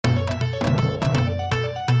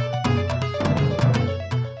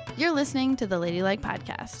listening to the Ladylike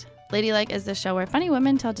Podcast. Ladylike is the show where funny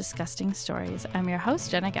women tell disgusting stories. I'm your host,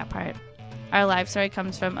 Jenna Gephardt. Our live story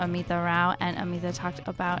comes from Amita Rao, and Amita talked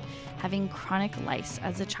about having chronic lice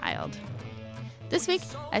as a child. This week,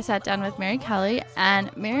 I sat down with Mary Kelly, and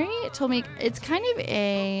Mary told me it's kind of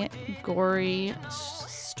a gory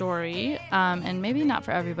story, and maybe not for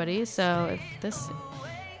everybody. So if this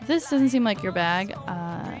doesn't seem like your bag,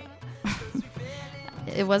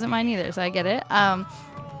 it wasn't mine either, so I get it.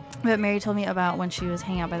 But Mary told me about when she was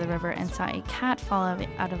hanging out by the river and saw a cat fall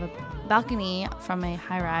out of a balcony from a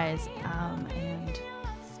high-rise and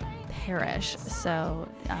perish. So,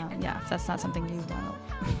 if that's not something you want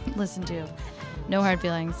to listen to, no hard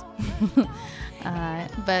feelings.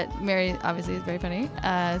 But Mary obviously is very funny.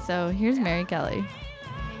 So here's Mary Kelly.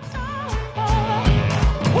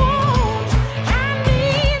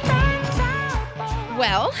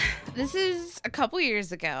 Well, this is a couple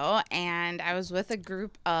years ago, and I was with a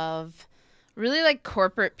group of really like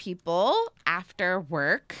corporate people after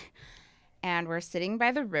work, and we're sitting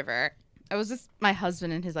by the river. I was with my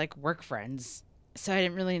husband and his like work friends, so I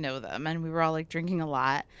didn't really know them, and we were all like drinking a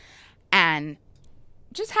lot and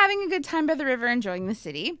just having a good time by the river, enjoying the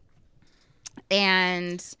city.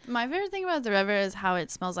 And my favorite thing about the river is how it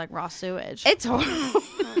smells like raw sewage. It's horrible,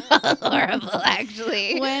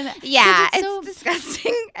 actually. It's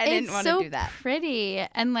disgusting. I didn't want to do that. It's so pretty.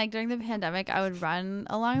 And like during the pandemic, I would run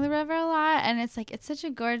along the river a lot, and it's such a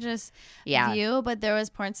gorgeous view. But there was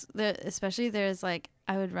points, especially there's like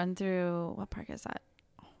I would run through, what park is that?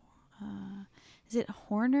 Is it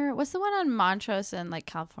Horner? What's the one on Montrose in like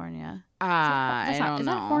California? I don't know. Is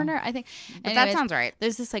that Horner? I think. But that sounds right.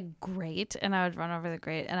 There's this like grate, and I would run over the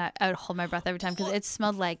grate, and I would hold my breath every time because it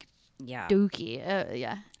smelled like dookie.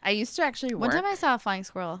 I used to actually work. One time I saw a flying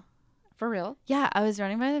squirrel. For real? Yeah, I was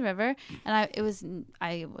running by the river, and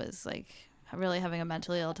I was like really having a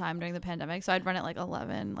mentally ill time during the pandemic, so I'd run at like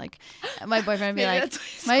 11. Like my boyfriend would be like,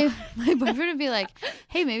 my boyfriend would be like,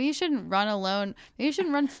 hey, maybe you shouldn't run alone. Maybe you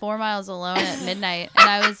shouldn't run 4 miles alone at midnight. And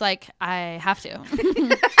I was like, I have to.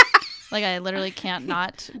 Like I literally can't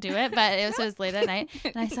not do it. But it was late at night,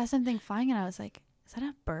 and I saw something flying, and I was like, is that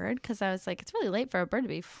a bird? Because I was like, it's really late for a bird to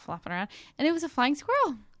be flopping around, and it was a flying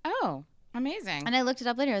squirrel. Oh, amazing! And I looked it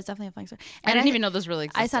up later. It was definitely a flying squirrel. And I didn't even know this really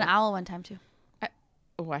existed. I saw an owl one time too.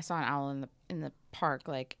 I saw an owl in the park,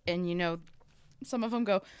 like, and you know, some of them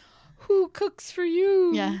go, "Who cooks for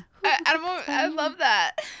you?" Yeah, I love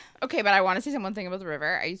that. Okay, but I want to say one thing about the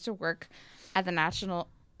river. I used to work at the National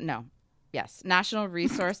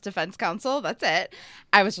Resource Defense Council. That's it.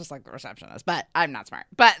 I was just like the receptionist, but I'm not smart.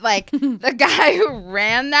 But like the guy who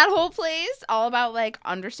ran that whole place, all about like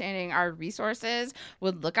understanding our resources,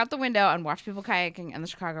 would look out the window and watch people kayaking in the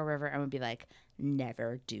Chicago River and would be like,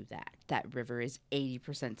 never do that. That river is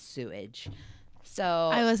 80% sewage. So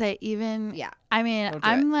I was like, I mean,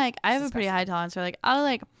 I'm like, I have a pretty high tolerance for like, I'll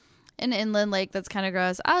like an inland lake that's kind of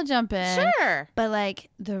gross, I'll jump in. Sure. But like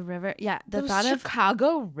the river, the thought of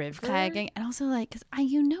Chicago River kayaking, and also like, because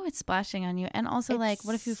it's splashing on you, and also like,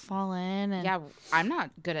 what if you fall in? And I'm not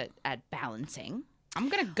good at balancing. I'm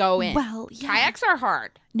gonna go in. Well, yeah. Kayaks are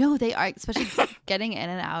hard. No, they are, especially getting in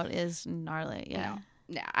and out is gnarly. Yeah.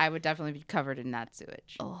 Yeah, I would definitely be covered in that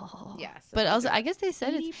sewage. Oh, yeah. So but also, I guess they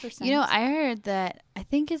said it's. You know, I heard that. I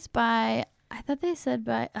think it's by. I thought they said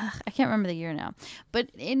by. I can't remember the year now, but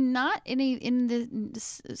in the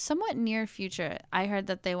somewhat near future, I heard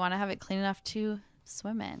that they want to have it clean enough to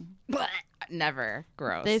swim in. Never.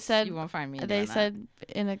 Gross. They said you won't find me. They said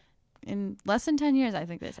in less than 10 years, I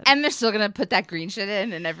think they said. And they're still gonna put that green shit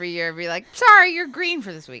in, and every year be like, "Sorry, you're green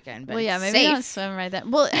for this weekend." But well, maybe don't swim right then.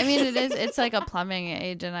 Well, I mean, it's like a plumbing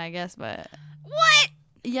agent, I guess, but what?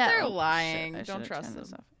 Yeah, they're lying. I don't trust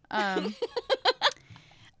them.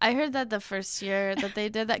 I heard that the first year that they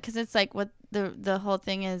did that, because it's like what the whole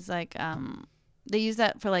thing is like. They use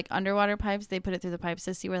that for like underwater pipes. They put it through the pipes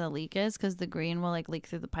to see where the leak is, because the green will like leak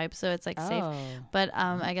through the pipe, so it's like safe. But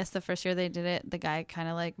I guess the first year they did it, the guy kind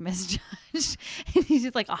of like misjudged, and he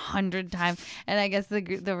did like 100 times. And I guess the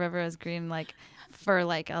river was green like for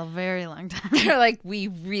like a very long time. They're like, we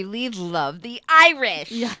really love the Irish.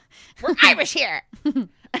 Yeah, we're Irish here, and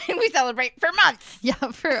we celebrate for months. Yeah,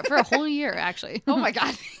 for a whole year actually. Oh my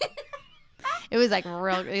god. It was like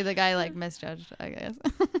real. The guy like misjudged, I guess.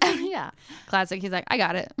 Yeah, classic. He's like, I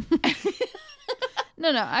got it. No,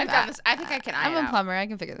 I've done this. I think I can. I'm a plumber. I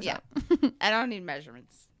can figure this out. I don't need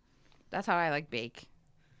measurements. That's how I like bake.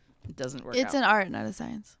 It doesn't work. It's an art, not a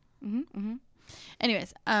science. Mm-hmm.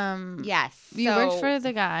 Anyways, yes, you worked for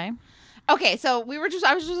the guy. Okay, so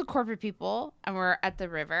I was just with corporate people, and we're at the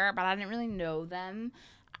river, but I didn't really know them.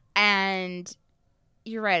 And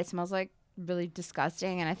you're right, it smells like really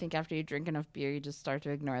disgusting. And I think after you drink enough beer, you just start to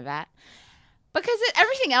ignore that. Because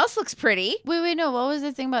everything else looks pretty. Wait, no. What was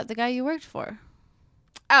the thing about the guy you worked for?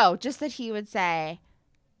 Oh, just that he would say,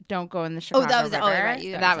 don't go in the Chicago River. Oh, right.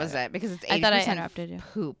 That was it. Because it's 80% I thought I interrupted you.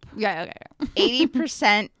 Poop. Yeah, okay.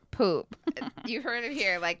 80% poop. You heard it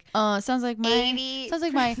here. Like, sounds like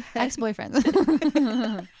my ex-boyfriend.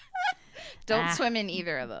 Don't swim in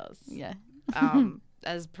either of those. Yeah.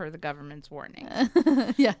 As per the government's warning.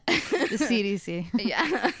 Yeah. The CDC.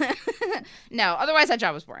 Yeah. No, otherwise that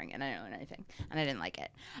job was boring and I didn't learn anything and I didn't like it.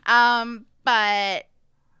 But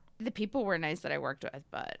the people were nice that I worked with,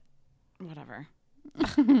 but whatever.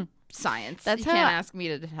 Science. That's you how can't ask me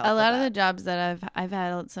to help. A lot of the jobs that I've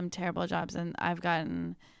had some terrible jobs and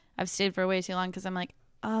I've stayed for way too long because I'm like,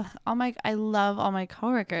 I love all my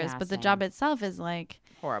coworkers, but the job itself is like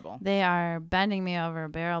horrible. They are bending me over a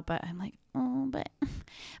barrel, but I'm like,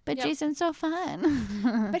 but yep. Jason's so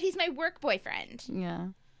fun. But he's my work boyfriend. Yeah.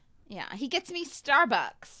 Yeah, he gets me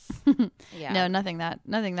Starbucks. Yeah. No, nothing that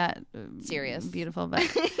serious, beautiful,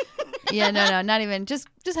 but yeah, no, not even. Just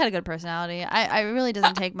had a good personality. I really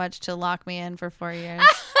doesn't take much to lock me in for 4 years.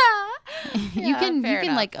 You can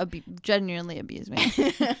like genuinely abuse me.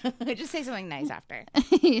 Just say something nice after.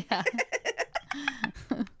 Yeah.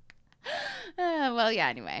 Well, yeah,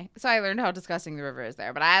 anyway. So I learned how disgusting the river is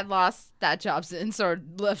there. But I had lost that job since or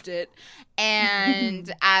left it.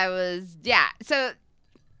 And I was, yeah. So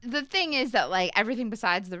the thing is that, like, everything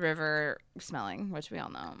besides the river smelling, which we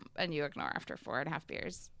all know, and you ignore after 4.5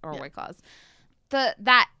 beers or White Claws,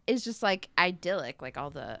 that is just, like, idyllic. Like, all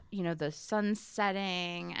the, the sun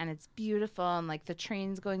setting, and it's beautiful, and, like, the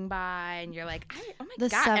trains going by, and you're like, oh, my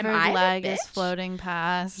God, am I the severed leg the bitch? is floating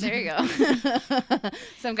past. There you go.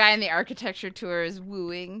 Some guy in the architecture tour is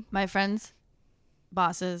wooing. My friend's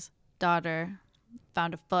boss's daughter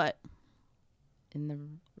found a foot. In the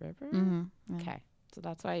river? Mm-hmm. Yeah. Okay. So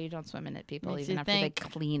that's why you don't swim in it, people, Makes even after they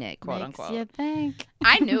clean it, quote unquote. You think.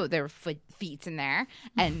 I knew there were feet in there,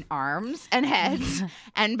 and arms, and heads,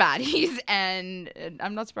 and bodies, and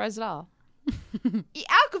I'm not surprised at all.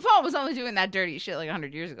 Al Capone was only doing that dirty shit like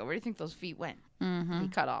 100 years ago. Where do you think those feet went? Mm-hmm. He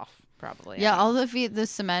cut off, probably. Yeah, all the feet, the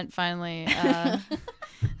cement finally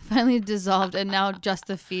dissolved, and now just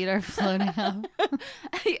the feet are floating up.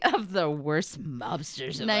 Of the worst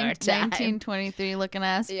mobsters of our time. 1923 looking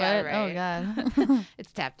ass foot. Right. Oh, God.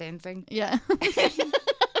 It's tap dancing. Yeah.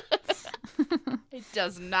 It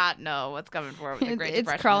does not know what's coming for it with the Great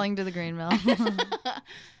Depression. It's crawling to the green mill.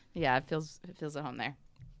 Yeah, it feels at home there.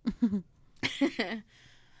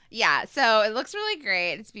 Yeah, so it looks really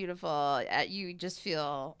great. It's beautiful. You just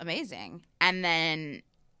feel amazing. And then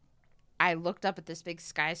I looked up at this big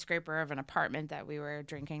skyscraper of an apartment that we were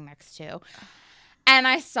drinking next to, and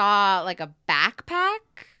I saw like a backpack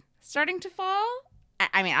starting to fall.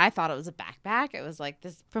 I mean, I thought it was a backpack. It was like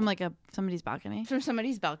this From like somebody's balcony? From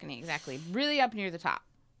somebody's balcony, exactly. Really up near the top.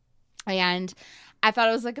 And I thought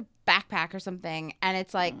it was like a backpack or something. And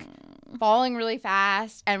it's like falling really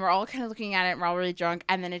fast. And we're all kind of looking at it. And we're all really drunk.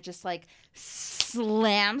 And then it just like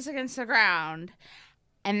slams against the ground.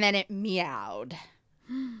 And then it meowed.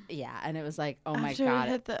 Yeah. And it was like, oh my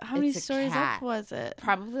God. How many stories up was it?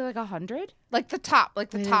 Probably like 100. Like the top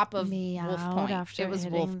of Wolf Point. After It was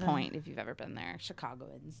Wolf Point, if you've ever been there.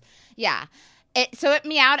 Chicagoans. Yeah. So it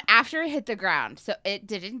meowed after it hit the ground. So it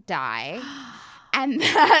didn't die. And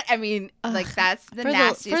that, I mean, like, that's the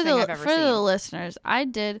nastiest thing I've ever seen. For the listeners,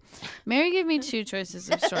 Mary gave me two choices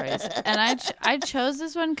of stories. And I chose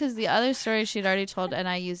this one because the other story she'd already told, and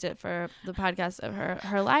I used it for the podcast of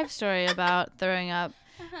her live story about throwing up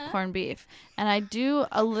corned beef. And I do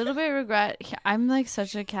a little bit regret. I'm like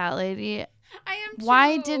such a cat lady. I am too.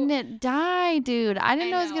 Why didn't it die, dude? I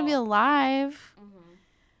didn't know it was going to be alive.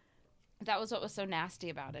 That was what was so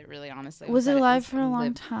nasty about it, really, honestly. Was it alive for a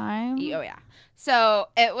long time? Oh, yeah. So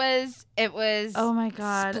it was oh my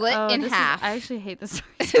God. Split in half. I actually hate this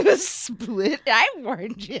story. It was split. I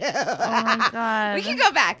warned you. Oh my God. We can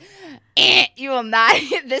go back. You will not.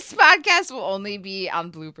 This podcast will only be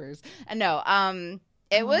on bloopers. No,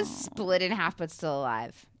 it was split in half, but still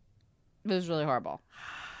alive. It was really horrible.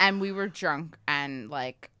 And we were drunk and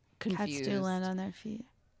like confused. Cats do land on their feet.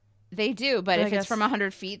 They do, but if it's from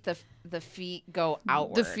 100 feet, the feet go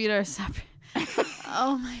outward. The feet are separate.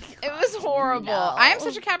 Oh my God. It was horrible. No. I am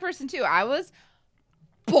such a cat person too. I was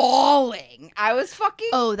bawling. I was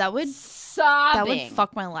fucking that would sobbing. That would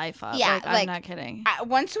fuck my life up. Yeah, I'm not kidding.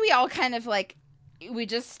 Once we all kind of like, we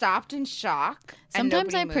just stopped in shock.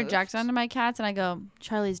 Sometimes I project onto my cats and I go,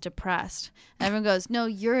 Charlie's depressed. And everyone goes, no,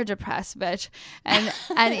 you're a depressed bitch. And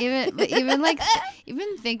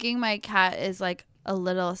even thinking my cat is like a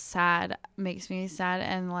little sad, makes me sad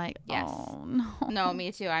and like, Yes. oh no. No,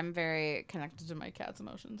 me too. I'm very connected to my cat's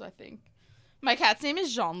emotions, I think. My cat's name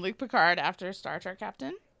is Jean-Luc Picard after Star Trek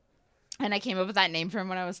captain. And I came up with that name for him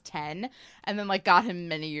when I was 10 and then like got him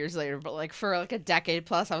many years later. But like for like a decade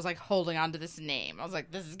plus, I was like holding on to this name. I was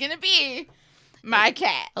like, this is going to be my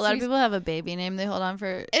cat. A lot of people have a baby name they hold on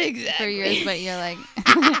for years, but you're like,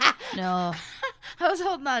 no. I was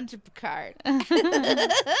holding on to Picard. And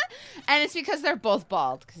it's because they're both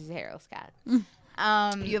bald because he's a hairless cat.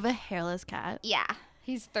 You have a hairless cat? Yeah.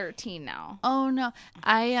 He's 13 now. Oh no,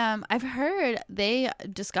 I've heard they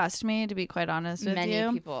disgust me, to be quite honest with you.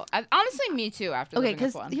 Many people, honestly, me too. After okay,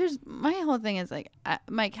 because here's my whole thing is like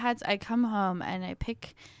my cats. I come home and I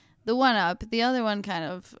pick the one up. The other one kind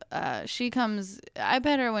of she comes. I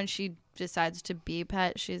pet her when she decides to be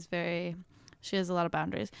pet. She has a lot of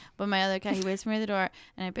boundaries. But my other cat, he waits for me at the door,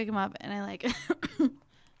 and I pick him up and I like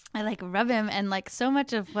I like rub him, and like so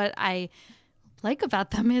much of what I like about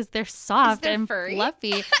them is they're soft and furry?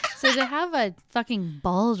 Fluffy. So to have a fucking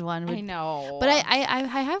bald one would, I know. But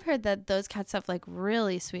I have heard that those cats have like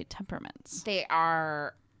really sweet temperaments. They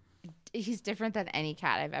are. He's different than any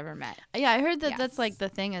cat I've ever met. Yeah, I heard that that's like the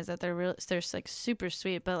thing is that they're like super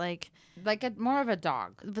sweet, but like more of a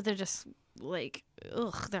dog. But they're just like,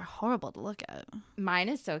 ugh, they're horrible to look at. Mine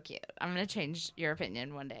is so cute. I'm gonna change your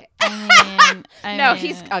opinion one day. I mean,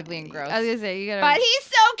 he's ugly and gross. I was gonna say you gotta. But he's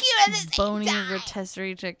so cute at this bony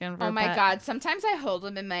rotisserie chicken. For oh my pet. God! Sometimes I hold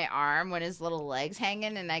him in my arm when his little legs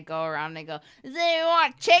hanging, and I go around and I go, "Does anyone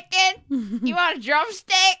want chicken? You want a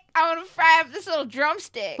drumstick? I want to fry up this little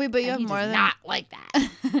drumstick." Wait, but you and have more than not like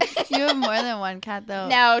that. You have more than one cat though.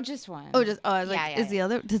 No, just one. I was like,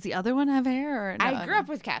 does the other one have hair? Or no? I grew up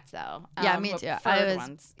with cats though. Yeah, me too. I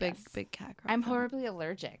was big cat girl. I'm horribly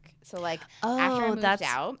allergic. So like after I moved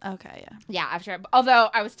out. Okay, yeah. Yeah, although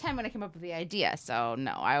I was 10 when I came up with the idea, so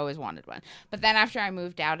no, I always wanted one. But then after I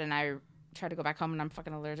moved out and I tried to go back home and I'm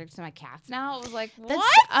fucking allergic to my cats now, it was like, what?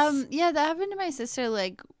 Yeah, that happened to my sister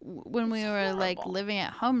like when we were horrible. like living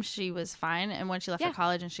at home, she was fine, and when she left for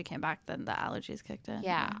college and she came back, then the allergies kicked in.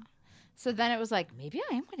 Yeah. So then it was like, maybe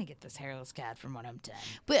I am going to get this hairless cat from when I'm 10.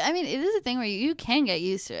 But I mean, it is a thing where you can get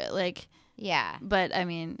used to it. Like, yeah. But I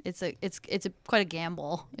mean, it's quite a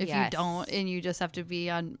gamble if you don't, and you just have to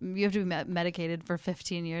be medicated for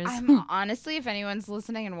 15 years. Honestly, if anyone's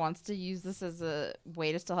listening and wants to use this as a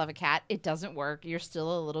way to still have a cat, it doesn't work. You're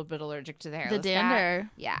still a little bit allergic to the hairless the dander.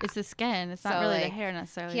 Cat. Yeah. It's the skin. It's not really the hair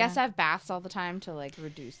necessarily. He has to have baths all the time to like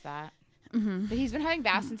reduce that. Mm-hmm. But he's been having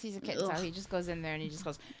baths since he's a kid, so he just goes in there and he just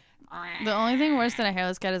goes. The only thing worse than a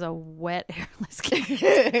hairless cat is a wet hairless cat.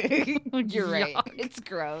 You're right. It's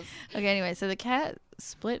gross. Okay, anyway, so the cat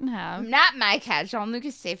split in half. Not my cat. Jean-Luc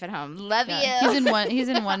is safe at home. Love you. He's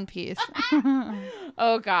in one piece.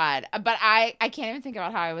 Oh God. But I can't even think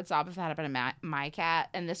about how I would sob if that happened to my cat.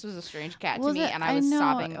 And this was a strange cat to me, and I was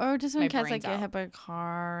sobbing. Or just when cats like get hit by a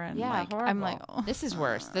car and horrible. I'm like, this is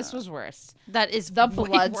worse. This was worse. That is the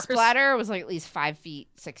blood splatter was like at least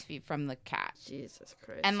 6 feet from the cat. Jesus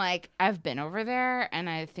Christ. And like I've been over there, and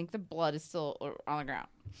I think the blood is still on the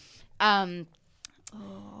ground.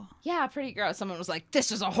 Yeah, pretty gross. Someone was like,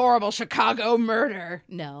 "This was a horrible Chicago murder."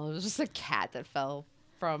 No, it was just a cat that fell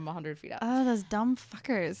from 100 feet up. Oh, those dumb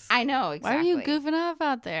fuckers. I know, exactly. Why are you goofing off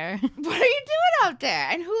out there? What are you doing out there?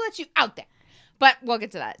 And who let you out there? But we'll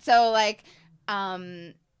get to that. So, like,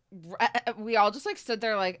 we all just, like, stood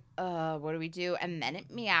there like, what do we do? And then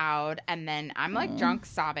it meowed. And then I'm, like, drunk,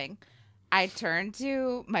 sobbing. I turned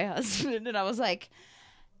to my husband and I was like,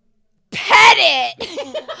 pet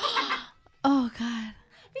it! Oh, God.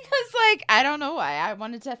 Because like I don't know why I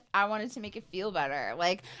wanted to make it feel better,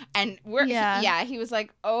 like, and he was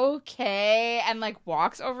like okay, and like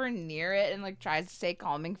walks over near it and like tries to say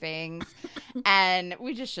calming things, and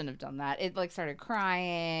we just shouldn't have done that. It like started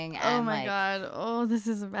crying. And, oh my God! Oh, this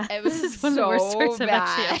is bad. This is one of the worst stories I've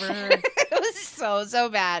actually ever heard. It was so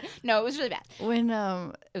bad. No, it was really bad. When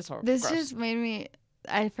it was horrible. This just made me.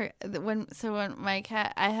 When my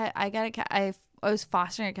cat, I got a cat. I was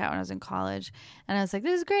fostering a cat when I was in college, and I was like,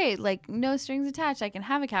 this is great. Like, no strings attached. I can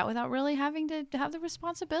have a cat without really having to have the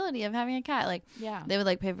responsibility of having a cat. Like, they would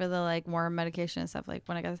like pay for the like worm medication and stuff like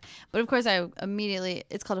when I got this. But of course I immediately,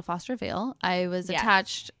 it's called a foster fail. I was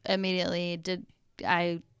attached immediately,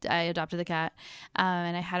 I adopted the cat,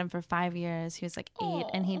 and I had him for 5 years. He was like 8,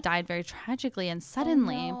 and he died very tragically and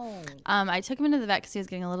suddenly. I took him into the vet because he was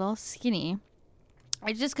getting a little skinny.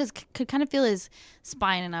 I just could kind of feel his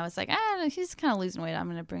spine, and I was like, he's kind of losing weight. I'm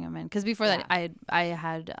gonna bring him in because before that, I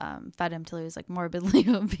had fed him till he was like morbidly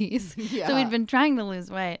obese. So we'd been trying to lose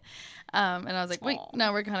weight, and I was like, wait,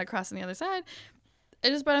 now we're kind of crossing the other side. I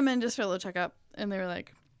just brought him in just for a little checkup, and they're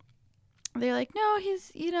like, no,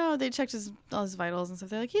 he's, they checked all his vitals and stuff.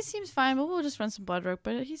 They're like, he seems fine, but we'll just run some blood work.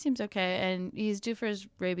 But he seems okay, and he's due for his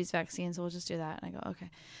rabies vaccine, so we'll just do that. And I go, okay.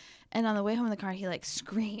 And on the way home in the car, he like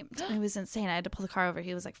screamed. It was insane. I had to pull the car over.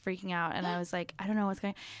 He was like freaking out, and I was like, I don't know what's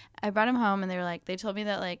going on. I brought him home, and they told me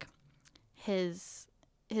that like his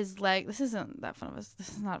leg. This isn't that fun of us. This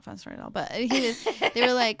is not a fun story at all. But they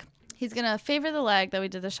were like, he's going to favor the leg that we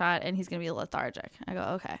did the shot, and he's going to be lethargic. I go,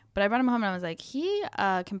 okay. But I brought him home, and I was like, he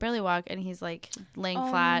can barely walk, and he's, like, laying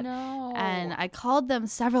flat. No. And I called them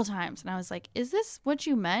several times, and I was like, is this what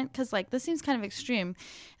you meant? Because, like, this seems kind of extreme.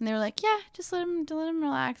 And they were like, yeah, just let him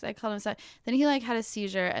relax. I called him. Then he, like, had a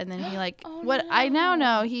seizure, and then he, like, I now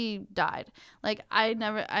know he died. Like,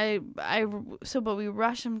 but we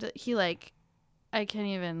rushed him to, he, like, I can't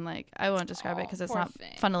even, like, I won't describe it because it's not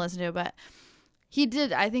fun to listen to, but he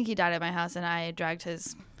did. I think he died at my house, and I dragged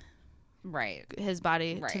his body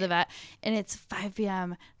to the vet. And it's 5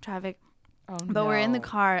 p.m. traffic, but we're in the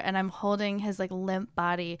car, and I'm holding his like limp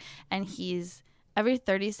body, and he's every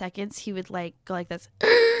 30 seconds he would like go like this,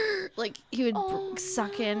 like he would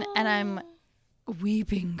suck in, and I'm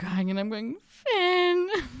weeping, crying, and I'm going Finn,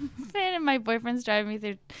 and my boyfriend's driving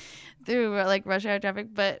me through like rush hour traffic,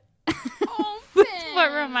 but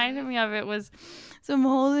what reminded me of it was. So I'm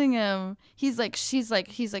holding him. He's like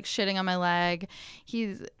shitting on my leg.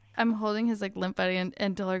 I'm holding his like limp body,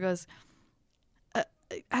 and Diller goes, I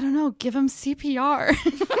don't know, give him CPR.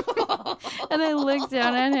 And I look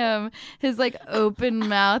down at him, his like open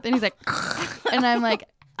mouth, and he's like, and I'm like,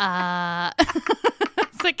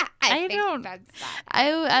 It's like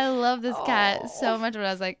I love this cat so much, but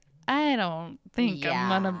I was like, I don't think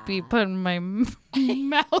I'm gonna be putting my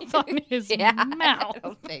mouth on his mouth. I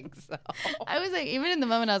don't think so. I was like, even in the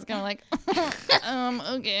moment, I was kind of like,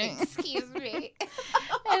 okay, excuse me.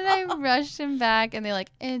 And I rushed him back, and they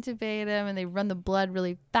like intubate him, and they run the blood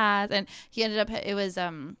really fast, and he ended up. It was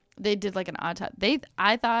they did like an autopsy.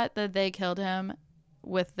 I thought that they killed him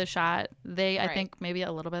with the shot. I think maybe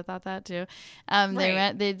a little bit thought that too.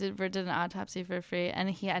 They did an autopsy for free, and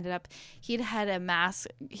he had cancer.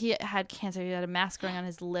 He had a mass growing on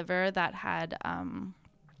his liver that had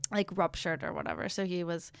like ruptured or whatever, so he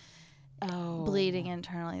was bleeding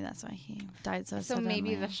internally. That's why he died so suddenly.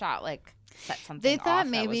 Maybe the shot like set something they thought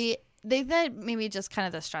off. They thought maybe just kind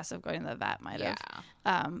of the stress of going to the vet might have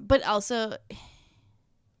but also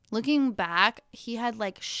looking back, he had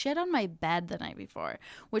like shit on my bed the night before,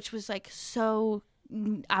 which was like so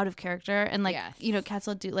out of character. And like, cats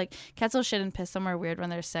will shit and piss somewhere weird when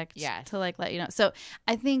they're sick to like let you know. So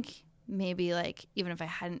I think maybe like, even if I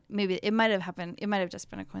hadn't, maybe it might have happened. It might have just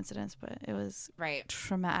been a coincidence, but it was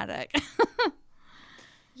traumatic.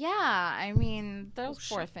 Yeah. I mean, those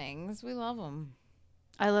poor things, we love them.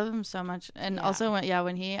 I love him so much. And also when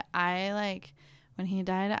he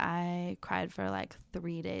died, I cried for like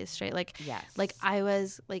 3 days straight. Like, like I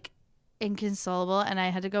was like inconsolable, and I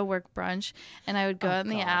had to go work brunch, and I would go out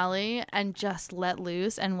in the alley and just let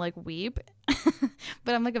loose and like weep.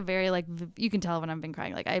 But I'm like a very like, you can tell when I've been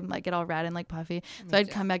crying. Like I'm like get all red and like puffy. So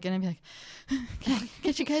I'd come back in and be like, can I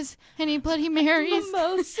get you guys any Bloody Marys?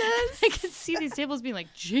 Mimosas? I could see these tables being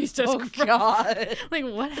like, Jesus Christ. God. Like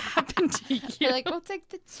what happened to you? You're like, we'll take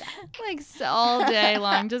the check. Like all day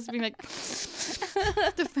long, just being like,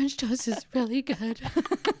 the French toast is really good.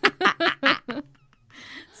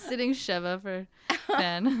 Sitting Shiva for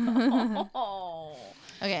Ben.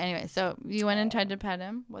 Okay, anyway, so you went and tried to pet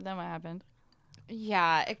him. What happened?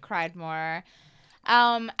 Yeah, it cried more.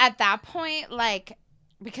 At that point, like,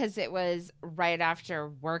 because it was right after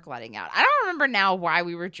work letting out. I don't remember now why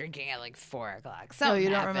we were drinking at like 4 o'clock. So you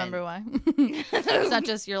don't remember why? It's not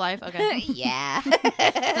just your life? Okay. Yeah.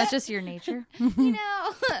 That's just your nature? You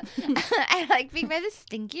know, I like being by the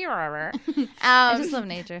stinky river. I just love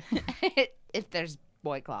nature. If there's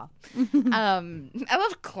boy claw. I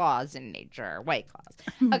love claws in nature. White claws.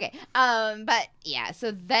 Okay. But yeah,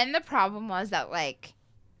 so then the problem was that like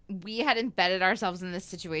we had embedded ourselves in this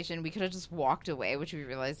situation. We could have just walked away, which we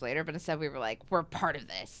realized later, but instead we were like, we're part of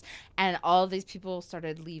this. And all of these people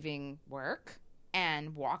started leaving work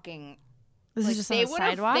and walking. This is just on the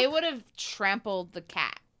sidewalk? They would have trampled the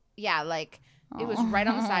cat. Yeah, like it was right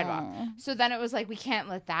on the sidewalk. So then it was like, we can't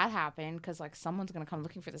let that happen because like someone's going to come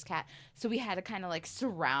looking for this cat. So we had to kind of like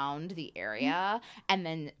surround the area. And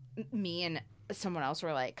then me and someone else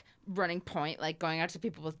were like running point, like going out to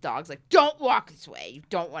people with dogs, like, don't walk this way. You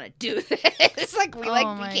don't want to do this. Like we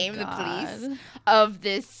became the police of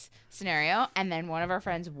this scenario. And then one of our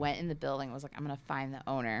friends went in the building and was like, I'm going to find the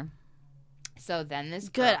owner. So then this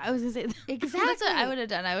Good. girl, I was gonna say exactly. That's what I would have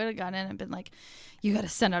done. I would have gone in and been like, "You got to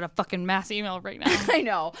send out a fucking mass email right now." I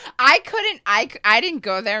know. I couldn't. I didn't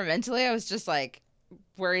go there mentally. I was just like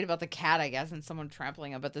worried about the cat, I guess, and someone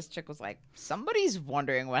trampling it. But this chick was like, somebody's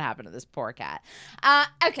wondering what happened to this poor cat.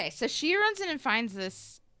 Okay, so she runs in and finds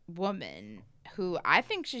this woman who I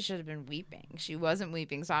think she should have been weeping. She wasn't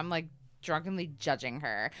weeping, so I'm like drunkenly judging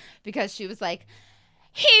her because she was like,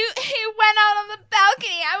 he went out on the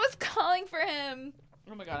balcony. I was calling for him.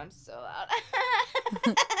 Oh my God, I'm so loud.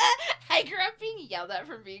 I grew up being yelled at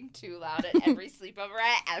for being too loud at every sleepover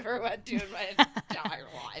I ever went to in my entire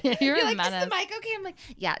life. Yeah, you're a like, menace. is the mic okay? I'm like,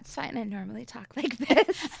 yeah, it's fine. I normally talk like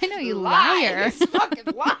this. I know, you liar. Lies.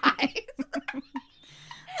 Fucking lies.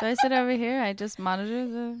 So I sit over here. I just monitor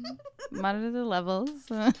the levels.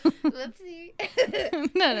 Whoopsie.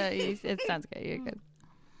 No, it sounds good. You're good.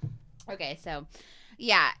 Okay, so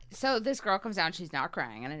yeah, so this girl comes down. She's not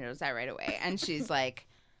crying, and I noticed that right away. And she's like,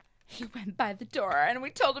 he went by the door, and we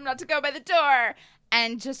told him not to go by the door,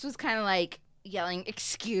 and just was kind of like yelling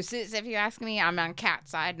excuses. If you ask me, I'm on Kat's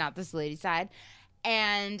side, not this lady's side.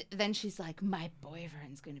 And then she's like, my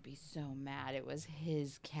boyfriend's gonna be so mad. It was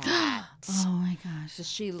his cat. Oh my gosh. So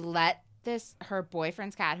she let her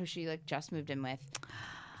boyfriend's cat, who she like just moved in with,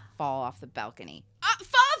 fall off the balcony.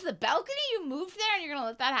 Fall off the balcony? You moved there and you're gonna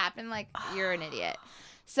let that happen? Like, you're an idiot.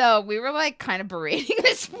 So we were like kind of berating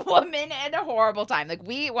this woman at a horrible time. Like,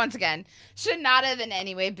 we, once again, should not have in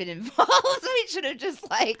any way been involved. We should have just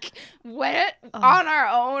like went on our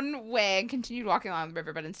own way and continued walking along the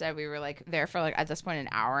river. But instead we were like there for like, at this point, an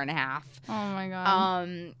hour and a half. Oh my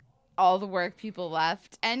God. All the work people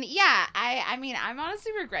left. And yeah, I mean, I'm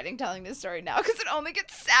honestly regretting telling this story now because it only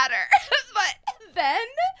gets sadder. But then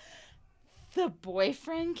the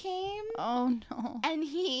boyfriend came. Oh no. And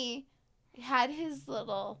he had his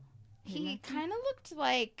little, he kind of looked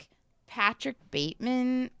like Patrick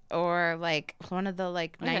Bateman or like one of the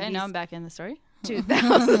like 90s. Okay, now I'm back in the story.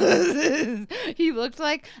 2000s. He looked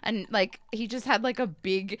like, and like he just had like a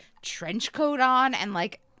big trench coat on and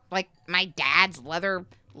like my dad's leather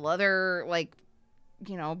like,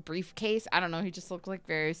 you know, briefcase. I don't know. He just looked like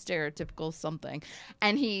very stereotypical something.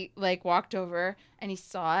 And he like walked over and he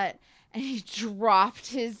saw it and he dropped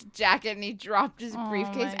his jacket and he dropped his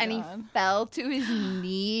briefcase and he fell to his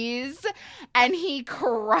knees and he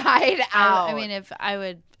cried out. I mean, if I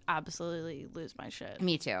would absolutely lose my shit.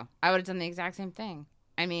 Me too. I would have done the exact same thing.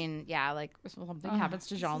 I mean, yeah, like if something happens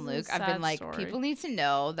to Jean-Luc, I've been like, story. People need to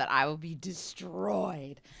know that I will be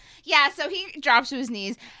destroyed. Yeah, so he drops to his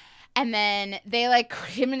knees. And then they, like,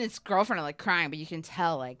 him and his girlfriend are, like, crying, but you can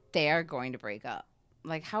tell, like, they are going to break up.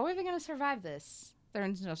 Like, how are they going to survive this?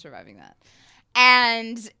 There's no surviving that.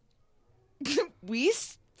 And we,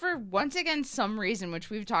 for once again, some reason, which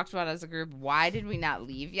we've talked about as a group, why did we not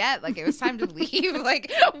leave yet? Like, it was time to leave.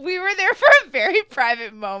 Like, we were there for a very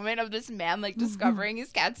private moment of this man, like, discovering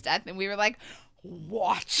his cat's death, and we were, like,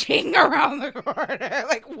 watching around the corner.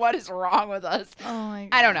 Like, what is wrong with us? Oh my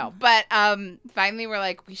God. I don't know. But finally we're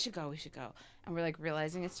like, we should go. And we're like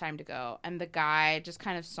realizing it's time to go. And the guy just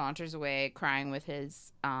kind of saunters away crying with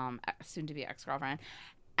his soon to be ex-girlfriend.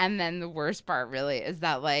 And then the worst part really is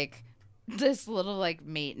that like this little like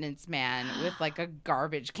maintenance man with like a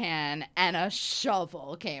garbage can and a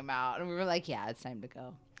shovel came out. And we were like, yeah, it's time to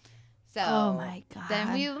go. So oh my God.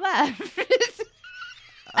 Then we left.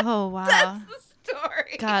 Oh wow. That's the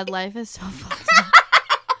story. God, life is so fucked up.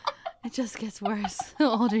 It just gets worse the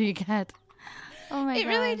older you get. Oh my God. It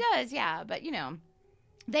really does, yeah. But, you know,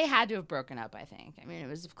 they had to have broken up, I think. I mean, it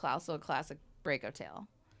was also a classic breakup tale.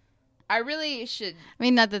 I really should... I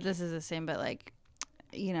mean, not that this is the same, but, like,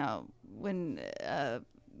 you know, when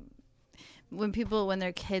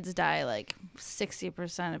their kids die, like,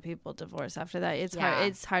 60% of people divorce after that.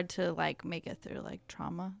 It's hard to, like, make it through, like,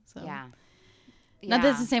 trauma. So. Yeah. Not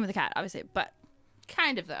that it's the same with the cat, obviously, but...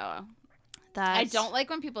 Kind of, though. I don't like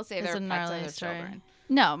when people say their pets are their children.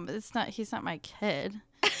 No, it's not. He's not my kid.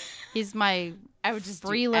 He's my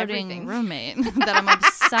freeloading roommate that I'm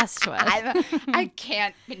obsessed with. I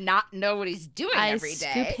can't not know what he's doing every day.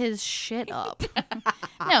 I scoop his shit up.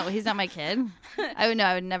 No, he's not my kid. I would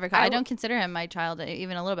never. I don't consider him my child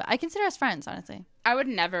even a little bit. I consider us friends, honestly. I would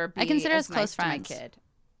never be. I consider us nice close friends. To my kid.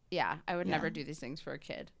 Yeah, I would never do these things for a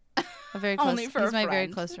kid. A very close. Only for he's a my friend. very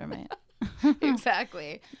close roommate.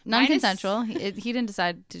 Exactly. Non-consensual. He didn't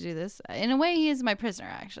decide to do this. In a way, he is my prisoner,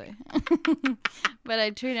 actually. But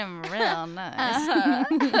I treat him real nice.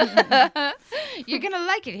 You're gonna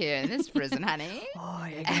like it here in this prison, honey. Oh,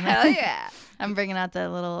 you're gonna. Hell yeah! I'm bringing out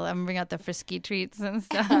the frisky treats and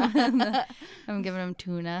stuff. I'm giving him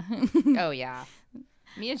tuna. Oh yeah.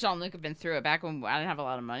 Me and Jean-Luc have been through it back when I didn't have a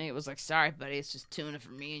lot of money. It was like, sorry, buddy, it's just tuna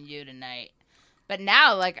for me and you tonight. But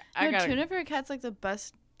now, like, tuna for a cat's like the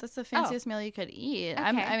best. That's the fanciest meal you could eat. Okay.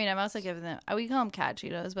 I'm also giving them. We call them cat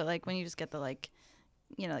Cheetos, but like when you just get the like,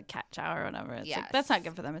 the cat chow or whatever, it's like, that's not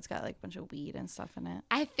good for them. It's got like a bunch of weed and stuff in it.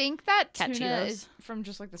 I think that cat tuna Cheetos is from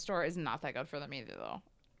just like the store is not that good for them either, though.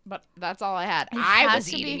 But that's all I had. I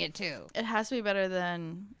was eating it too. It has to be better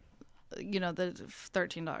than, the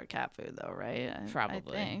 $13 cat food, though, right?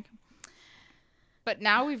 Probably. I think. But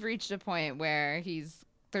now we've reached a point where he's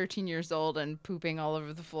 13 years old and pooping all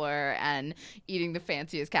over the floor and eating the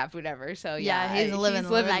fanciest cat food ever. So yeah, he's living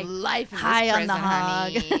life in high this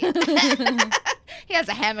on the prison, hog. honey. He has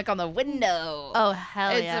a hammock on the window. Oh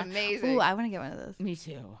hell yeah! It's amazing. Ooh, I want to get one of those. Me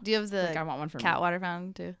too. Do you have the I want one for cat me. water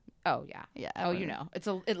fountain too? Oh yeah. Yeah. Oh,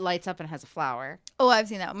 it lights up and has a flower. Oh, I've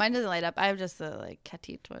seen that. Mine doesn't light up. I have just the like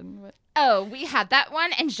catite one. But... Oh, we had that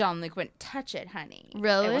one, and Jean-Luc went, touch it, honey.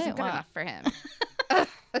 Really? It wasn't good enough for him.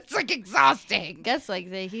 It's like exhausting. Guess like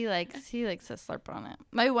he likes to slurp on it.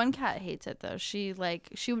 My one cat hates it though. She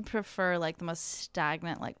would prefer like the most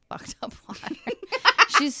stagnant, like fucked up water.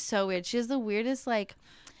 She's so weird. She has the weirdest like.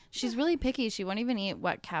 She's really picky. She won't even eat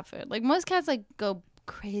wet cat food. Like most cats like go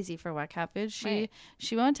crazy for wet cat food. She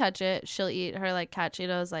won't touch it. She'll eat her like cat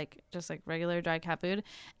Cheetos, like just like regular dry cat food,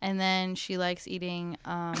 and then she likes eating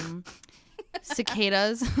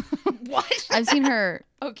cicadas. What? I've seen her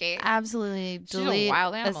absolutely delete a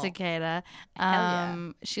wild a animal. cicada.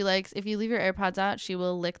 Yeah. She likes, if you leave your AirPods out, she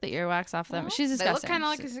will lick the earwax off them. She's disgusting. They look kind of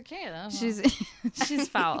like a cicada. She's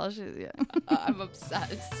foul. I'm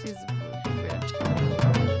obsessed. She's weird.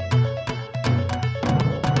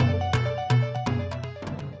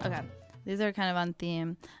 Okay, these are kind of on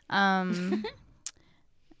theme.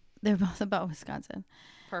 They're both about Wisconsin.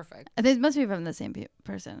 Perfect. They must be from the same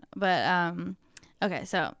person. But okay,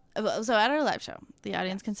 so at our live show, the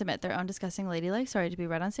audience can submit their own disgusting ladylike story to be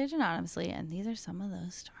read on stage anonymously, and these are some of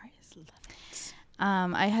those stories. Love it.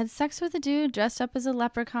 I had sex with a dude dressed up as a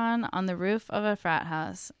leprechaun on the roof of a frat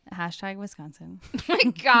house. #Wisconsin. Oh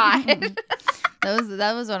my God.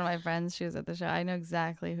 That was one of my friends. She was at the show. I know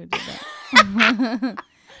exactly who did that.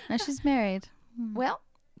 Now she's married. Well,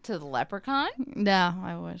 to the leprechaun? No,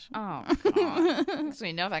 I wish. Oh, God. So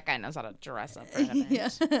we know that guy knows how to dress up for an event. Yeah.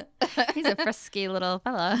 He's a frisky little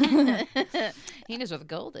fella. He knows what the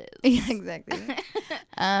gold is. Yeah, exactly.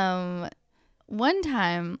 One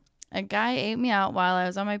time, a guy ate me out while I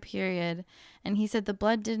was on my period, and he said the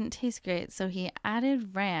blood didn't taste great, so he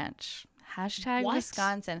added ranch. What?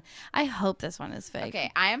 #Wisconsin. I hope this one is fake. Okay,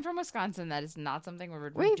 I am from Wisconsin. That is not something we're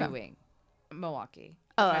Where are you doing. Milwaukee.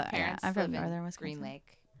 Oh, My yeah, parents I'm from live in northern Wisconsin. Green Lake.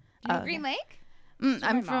 Do you know Oh, Green okay. Lake?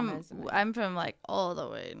 I'm from like all the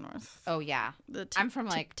way north. Oh yeah, I'm from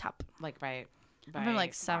like top. like by I'm from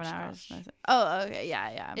like 7 Oshkosh. hours. North. Oh, okay,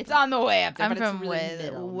 yeah. It's on the way up there. I'm but from it's really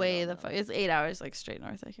way middle. the fuck. It's 8 hours like straight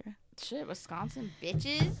north of here. Shit, Wisconsin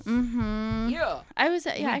bitches. Mm-hmm. Yeah, I was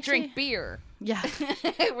we actually drink beer. Yeah,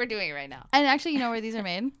 We're doing it right now. and actually, you know where these are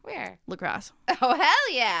made? Where? Lacrosse. Oh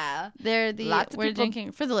hell yeah! We're people-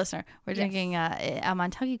 drinking for the listener. We're Yes. drinking a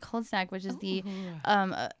Montucky Cold Snack, which is the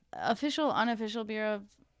unofficial beer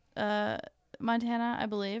of Montana, I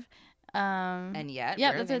believe. And yet, yeah,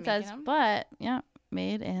 where are that's they what it says. making 'em? But yeah,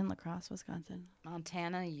 made in La Crosse, Wisconsin.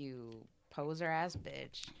 Montana, you poser ass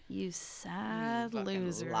bitch. You sad You fucking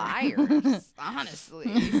loser. liars. Honestly,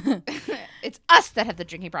 it's us that have the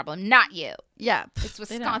drinking problem, not you. Yeah, It's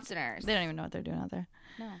Wisconsiners. they don't even know what they're doing out there.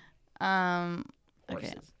 No. Okay.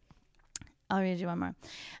 Horses. I'll read you one more.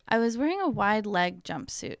 I was wearing a wide leg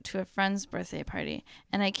jumpsuit to a friend's birthday party,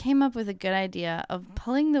 and I came up with a good idea of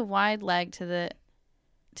pulling the wide leg to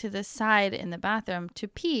the side in the bathroom to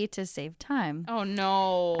pee to save time. Oh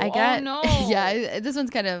no! Oh no! Yeah, this one's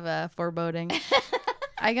kind of foreboding.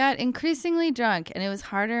 I got increasingly drunk, and it was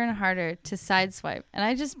harder and harder to sideswipe, and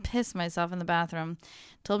I just pissed myself in the bathroom.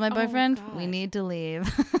 Told my boyfriend, we God. need to leave.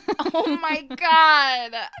 Oh my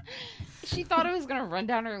God! She thought it was gonna run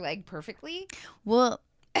down her leg perfectly. Well,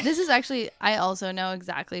 this is actually, I also know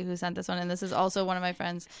exactly who sent this one, and this is also one of my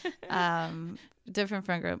friends, different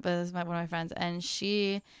friend group, but this is one of my friends, and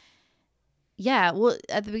she, well,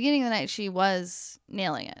 at the beginning of the night, she was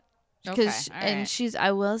nailing it. Okay, all And right. she's,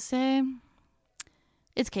 I will say,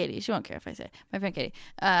 it's Katie. She won't care if I say it. My friend Katie.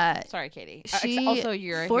 Sorry, Katie. She Also,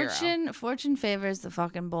 you're a hero. Fortune favors the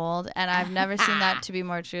fucking bold, and I've never seen that to be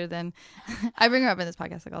more true than I bring her up in this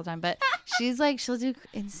podcast like all the time. But she's like, she'll do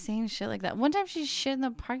insane shit like that. One time she shit in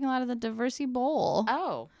the parking lot of the Diversey Bowl.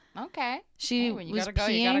 Oh, okay. She Hey, when you was gotta go,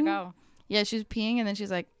 peeing. you gotta go. Yeah, she was peeing, and then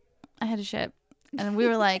she's like, I had to shit, and we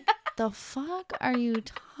were like, the fuck are you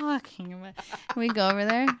talking about? And we go over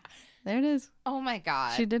there. There it is. Oh my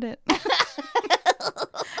God. She did it.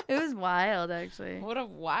 It was wild, actually. What a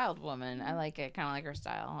wild woman. I like it. Kind of like her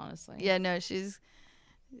style, honestly. Yeah, no, she's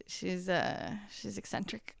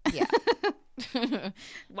eccentric. Yeah.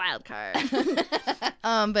 Wild card.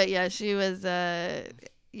 But yeah, she was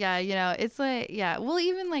yeah, you know, it's like, yeah, well,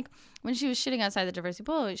 even like when she was shitting outside the diversity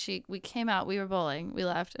bowl, we came out, we were bowling, we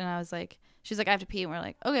left, and I was like, she's like, I have to pee, and we're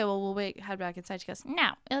like, okay, well, we'll wait, head back inside. She goes,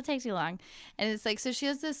 no, it'll take too long. And it's like, so she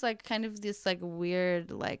has this like kind of this like weird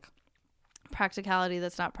like practicality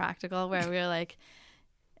that's not practical, where we're like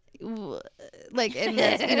in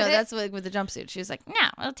this, you know, that's like with the jumpsuit, she was like, no,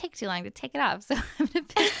 it'll take too long to take it off, so I'm gonna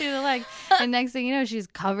piss through the leg. And next thing you know, she's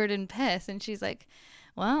covered in piss, and she's like,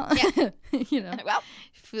 well, yeah. You know, well,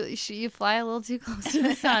 you fly a little too close to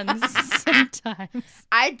the sun sometimes.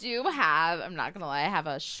 I do have, I'm not gonna lie, I have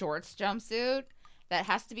a shorts jumpsuit that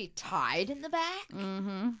has to be tied in the back.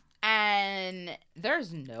 Mm-hmm. And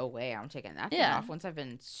there's no way I'm taking that thing off once I've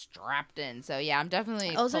been strapped in. So yeah, I'm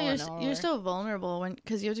definitely also you're so vulnerable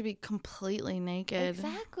because you have to be completely naked.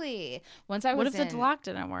 Exactly. What if the lock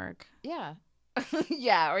didn't work? Yeah.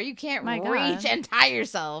 Yeah, or you can't reach and tie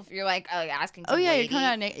yourself. You're like asking. Oh yeah, lady, you're coming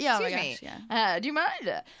out naked. Yeah, excuse me. Yeah. Do you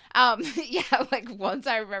mind? Yeah, like once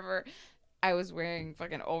I remember I was wearing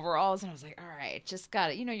fucking overalls, and I was like, all right, just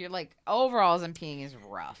got it. You know, you're like, overalls and peeing is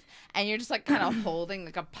rough. And you're just like kind of holding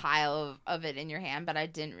like a pile of it in your hand, but I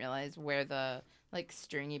didn't realize where the like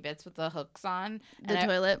stringy bits with the hooks on. The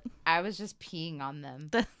toilet. I was just peeing on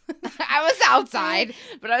them. I was outside,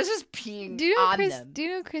 but I was just peeing on them. Do you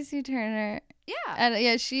know Chrissy Turner? Yeah. And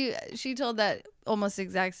yeah, she told that almost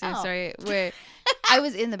exact same story where I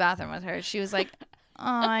was in the bathroom with her. She was like, oh,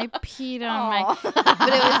 I peed on my,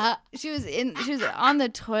 but she was on the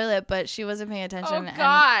toilet, but she wasn't paying attention. Oh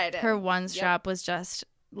God. And her one strap was just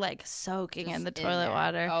like soaking in the toilet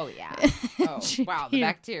water. Oh yeah. Oh wow, the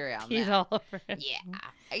bacteria on that. All over it.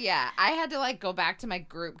 Yeah. I had to like go back to my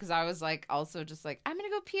group because I was like also just like, I'm gonna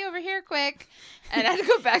go pee over here quick, and I had to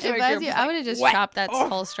go back to my group. I would have just chopped that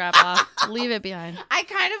whole strap off, leave it behind. I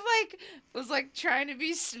kind of like was like trying to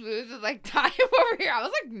be smooth and like tie him over here. I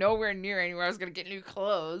was like nowhere near anywhere I was gonna get new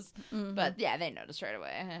clothes, but yeah, they noticed right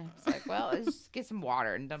away. It's like, well, let's just get some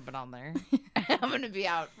water and dump it on there. I'm gonna be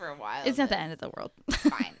out for a while. It's not the end of the world. It's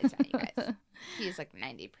fine. It's fine, you guys. He's like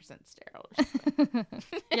 90% sterile. Or something.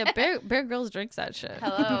 Yeah, Bear Grylls drinks that shit.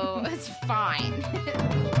 Hello, it's fine.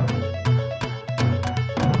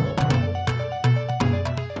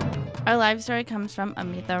 Our live story comes from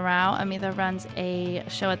Amita Rao. Amita runs a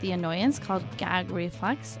show at The Annoyance called Gag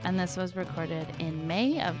Reflex, and this was recorded in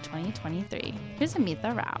May of 2023. Here's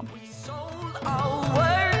Amita Rao. We sold our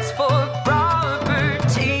words for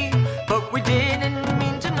property, but we didn't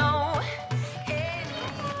mean to know.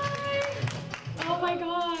 Oh my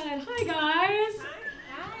God. Hi, guys.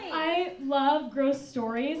 Hi. I love gross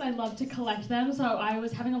stories. I love to collect them, so I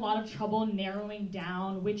was having a lot of trouble narrowing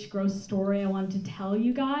down which gross story I wanted to tell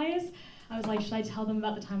you guys. I was like, should I tell them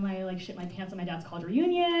about the time I like shit my pants at my dad's college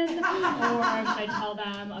reunion? Or should I tell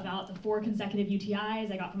them about the 4 consecutive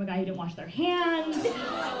UTIs I got from a guy who didn't wash their hands? And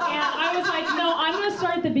I was like, no, I'm gonna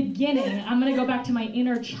start at the beginning. I'm gonna go back to my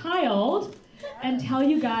inner child and tell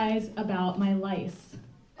you guys about my lice.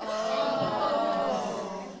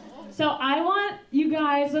 So I want you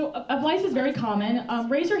guys, lice is very common.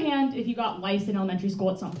 Raise your hand if you got lice in elementary school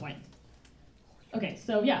at some point. Okay,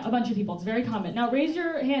 so yeah, a bunch of people, it's very common. Now raise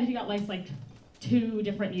your hand if you got lice like 2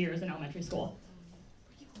 different years in elementary school.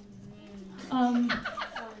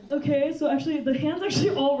 Okay, so actually the hand's actually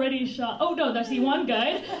already shot. Oh no, that's the one,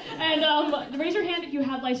 good. And raise your hand if you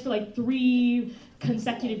had lice for like 3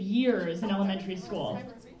 consecutive years in elementary school.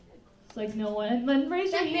 It's like no one. And then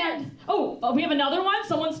raise your hand. Oh, we have another one?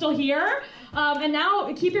 Someone's still here? And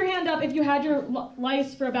now keep your hand up if you had your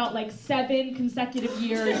lice for about like 7 consecutive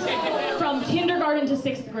years from kindergarten to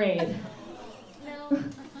 6th grade. No.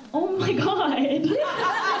 Oh my God.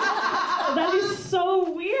 That is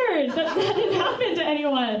so weird. That didn't happen to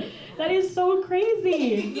anyone. That is so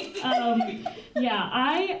crazy. Yeah,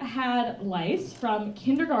 I had lice from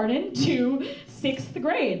kindergarten to 6th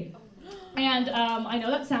grade. And I know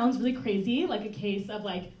that sounds really crazy, like a case of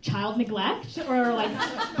like child neglect or like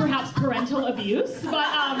perhaps parental abuse, but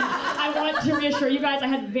I want to reassure you guys I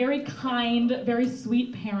had very kind, very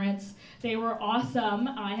sweet parents. They were awesome.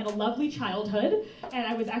 I had a lovely childhood, and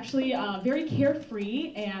I was actually very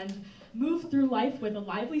carefree and moved through life with a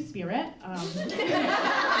lively spirit,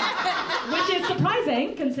 which is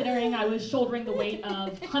surprising considering I was shouldering the weight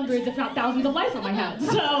of hundreds, if not thousands of lice on my head.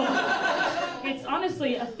 So it's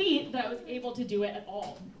honestly a feat that I was able to do it at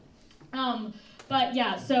all. But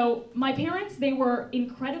yeah, so my parents, they were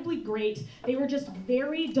incredibly great. They were just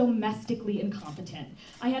very domestically incompetent.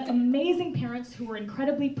 I had amazing parents who were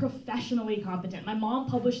incredibly professionally competent. My mom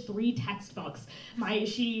published 3 textbooks.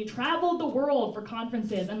 She traveled the world for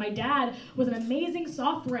conferences, and my dad was an amazing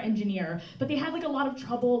software engineer. But they had like a lot of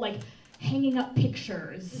trouble like hanging up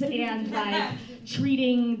pictures and like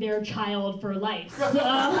treating their child for life.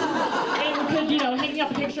 And could, hanging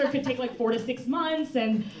up a picture could take like 4 to 6 months,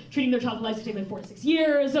 and treating their child for life could take like 4 to 6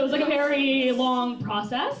 years. So it was like a very long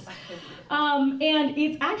process. And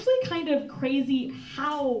it's actually kind of crazy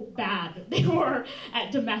how bad they were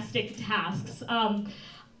at domestic tasks.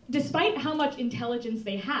 Despite how much intelligence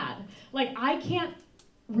they had, like I can't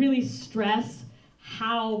really stress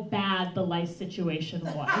how bad the lice situation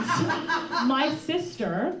was. My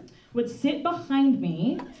sister would sit behind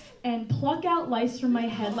me and pluck out lice from my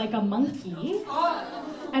head like a monkey,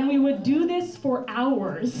 and we would do this for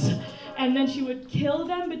hours. And then she would kill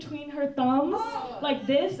them between her thumbs like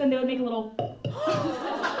this, and they would make a little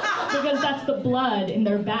because that's the blood in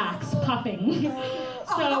their backs popping.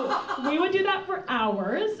 So we would do that for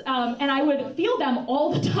hours, and I would feel them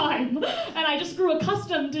all the time. And I just grew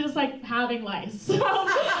accustomed to just like having lice. And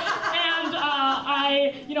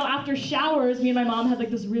after showers, me and my mom had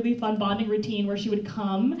like this really fun bonding routine where she would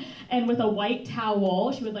come and with a white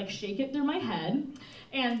towel, she would like shake it through my head.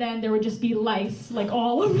 And then there would just be lice like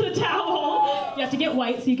all over the towel. You have to get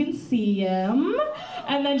white so you can see them.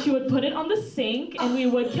 And then she would put it on the sink, and we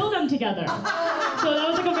would kill them together. So that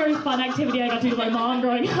was like a very fun activity I got to do with my mom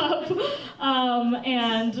growing up.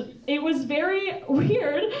 And it was very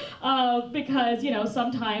weird because,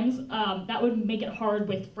 sometimes that would make it hard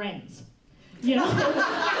with friends.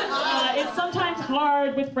 It's sometimes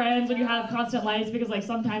hard with friends when you have constant lice because like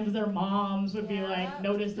sometimes their moms would be like,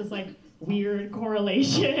 notice this like weird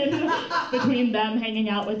correlation between them hanging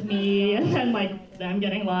out with me and then like them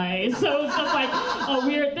getting lice. So it's just like a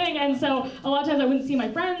weird thing. And so a lot of times I wouldn't see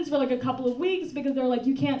my friends for like a couple of weeks because they're like,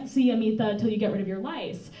 you can't see Amita until you get rid of your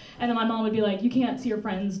lice. And then my mom would be like, you can't see your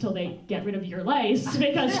friends till they get rid of your lice,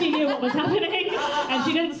 because she knew what was happening and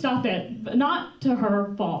she didn't stop it. But not to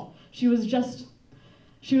her fault. She was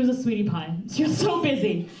a sweetie pie. She was so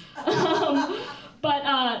busy.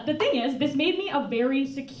 But the thing is, this made me a very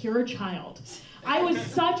secure child. I was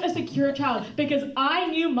such a secure child because I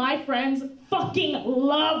knew my friends fucking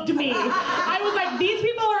loved me. I was like, these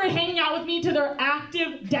people are hanging out with me to their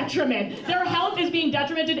active detriment. Their health is being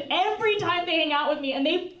detrimented every time they hang out with me, and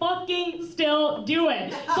they fucking still do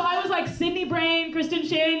it. So I was like, Sydney Brain, Kristen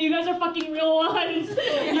Shin, you guys are fucking real ones.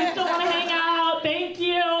 You still want to hang out? Thank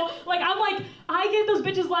you. Like, I'm like, I gave those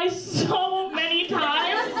bitches lice so many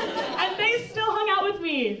times, and they still hung out with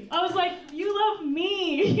me. I was like, you love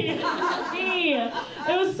me. Me.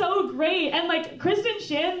 It was so great. And like, Kristen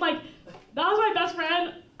Shin, like, that was my best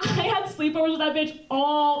friend. I had sleepovers with that bitch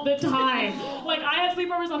all the time. Like, I had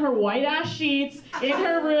sleepovers on her white ass sheets, in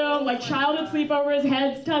her room, like childhood sleepovers,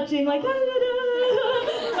 heads touching, like, da, da,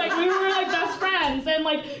 da. Like, we were like best friends. And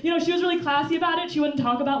like, she was really classy about it. She wouldn't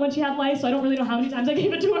talk about when she had lice, so I don't really know how many times I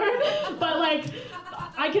gave it to her. But like,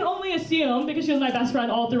 I can only assume because she was my best friend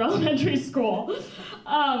all through elementary school.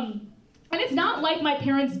 And it's not like my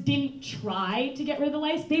parents didn't try to get rid of the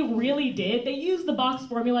lice. They really did. They used the box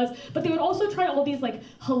formulas, but they would also try all these like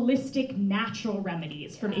holistic natural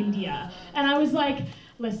remedies from India. And I was like,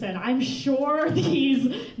 listen, I'm sure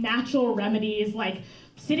these natural remedies, like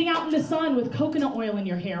sitting out in the sun with coconut oil in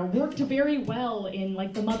your hair, worked very well in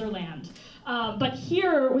like the motherland. But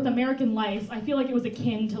here with American lice, I feel like it was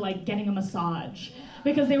akin to like getting a massage,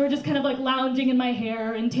 because they were just kind of like lounging in my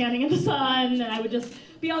hair and tanning in the sun, and I would just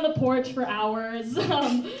be on the porch for hours,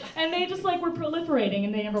 and they just like were proliferating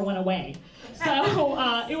and they never went away. So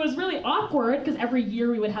it was really awkward because every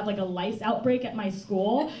year we would have like a lice outbreak at my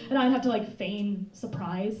school, and I'd have to like feign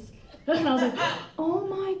surprise. And I was like, oh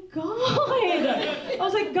my God. I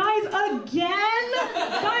was like, guys, again?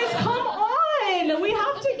 Guys, come on. We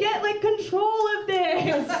have to get like control of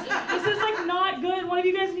this. This is like not good. One of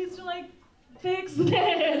you guys needs to like fix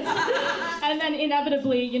this. And then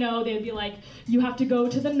inevitably, they'd be like, you have to go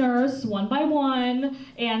to the nurse one by one,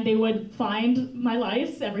 and they would find my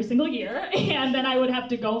lice every single year, and then I would have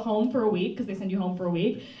to go home for a week, because they send you home for a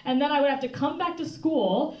week, and then I would have to come back to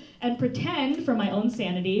school and pretend, for my own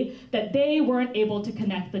sanity, that they weren't able to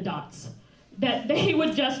connect the dots. That they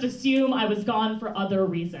would just assume I was gone for other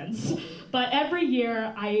reasons. But every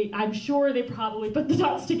year, I'm sure they probably put the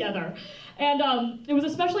dots together. And it was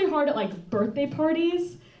especially hard at like birthday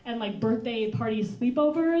parties and like birthday party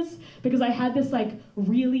sleepovers, because I had this like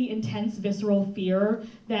really intense visceral fear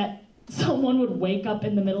that someone would wake up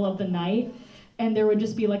in the middle of the night and there would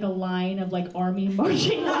just be like a line of like army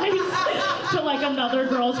marching lights to like another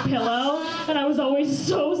girl's pillow, and I was always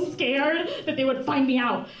so scared that they would find me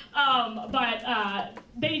out. But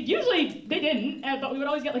they didn't, but we would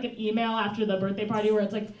always get like an email after the birthday party where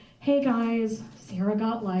it's like, hey guys, Sarah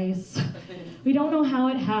got lice. We don't know how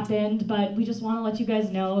it happened, but we just want to let you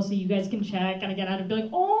guys know so you guys can check. And again, I'd be like,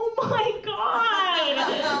 oh my God,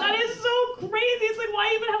 that is so crazy. It's like,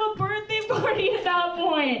 why even have a birthday party at that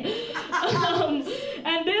point?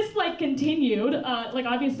 And this like continued, like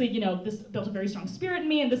obviously, you know, this built a very strong spirit in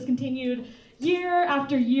me, and this continued year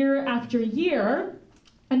after year after year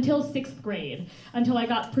until 6th grade, until I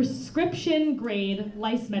got prescription grade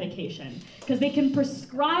lice medication, because they can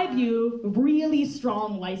prescribe you really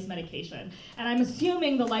strong lice medication. And I'm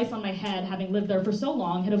assuming the lice on my head, having lived there for so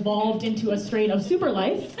long, had evolved into a strain of super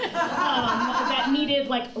lice that needed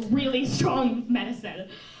like really strong medicine.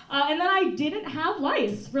 And then I didn't have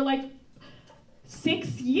lice for like 6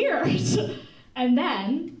 years. And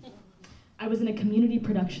then I was in a community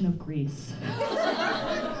production of Grease.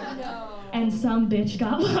 And some bitch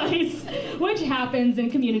got lice, which happens in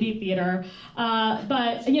community theater.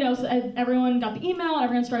 But, you know, so everyone got the email,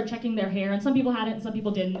 everyone started checking their hair, and some people had it and some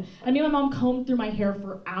people didn't. And me and my mom combed through my hair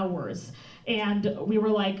for hours. And we were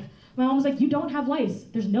like, my mom was like, you don't have lice.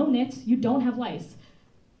 There's no nits, you don't have lice.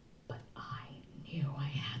 But I knew I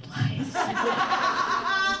had lice.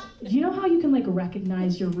 Do you know how you can like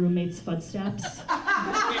recognize your roommate's footsteps?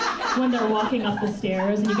 When they're walking up the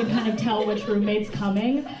stairs and you can kind of tell which roommate's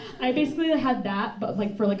coming. I basically had that, but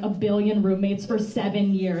like for like a billion roommates for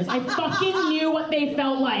 7 years. I fucking knew what they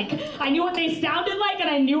felt like. I knew what they sounded like and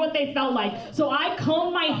I knew what they felt like. So I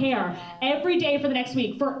combed my hair every day for the next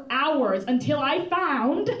week for hours until I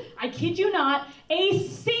found, I kid you not, a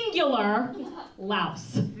singular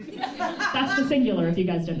louse. That's the singular if you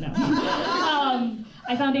guys didn't know.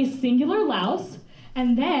 I found a singular louse,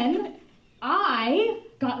 and then I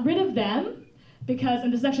got rid of them because,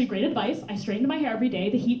 and this is actually great advice, I straightened my hair every day.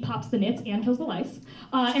 The heat pops the nits and kills the lice.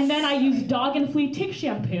 And then I used dog and flea tick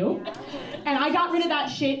shampoo. And I got rid of that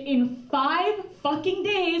shit in 5 fucking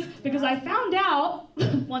days because I found out,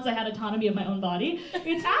 once I had autonomy of my own body,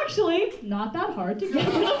 it's actually not that hard to get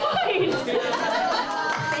rid of lice.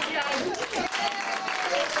 Thank you guys.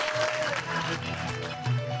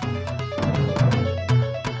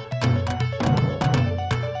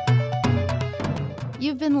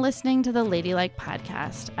 You've been listening to the Ladylike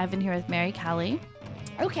Podcast. I've been here with Mary Kelly.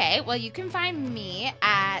 Okay, well, you can find me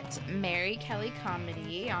at Mary Kelly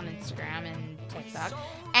Comedy on Instagram and TikTok.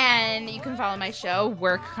 And you can follow my show,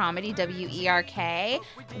 Work Comedy, WERK.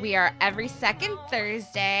 We are every second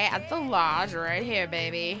Thursday at the Lodge, right here,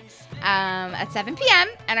 baby, at 7 p.m.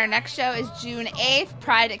 And our next show is June 8th,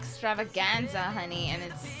 Pride Extravaganza, honey. And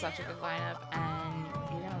it's such a good lineup, and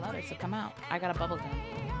you're going to love it, so come out. I got a bubble gum.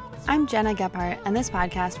 I'm Jenna Gephardt, and this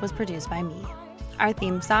podcast was produced by me. Our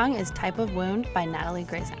theme song is Type of Wound by Natalie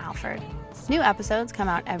Grace Alford. New episodes come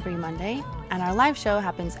out every Monday, and our live show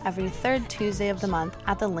happens every 3rd Tuesday of the month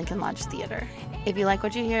at the Lincoln Lodge Theater. If you like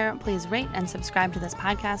what you hear, please rate and subscribe to this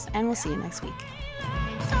podcast, and we'll see you next week.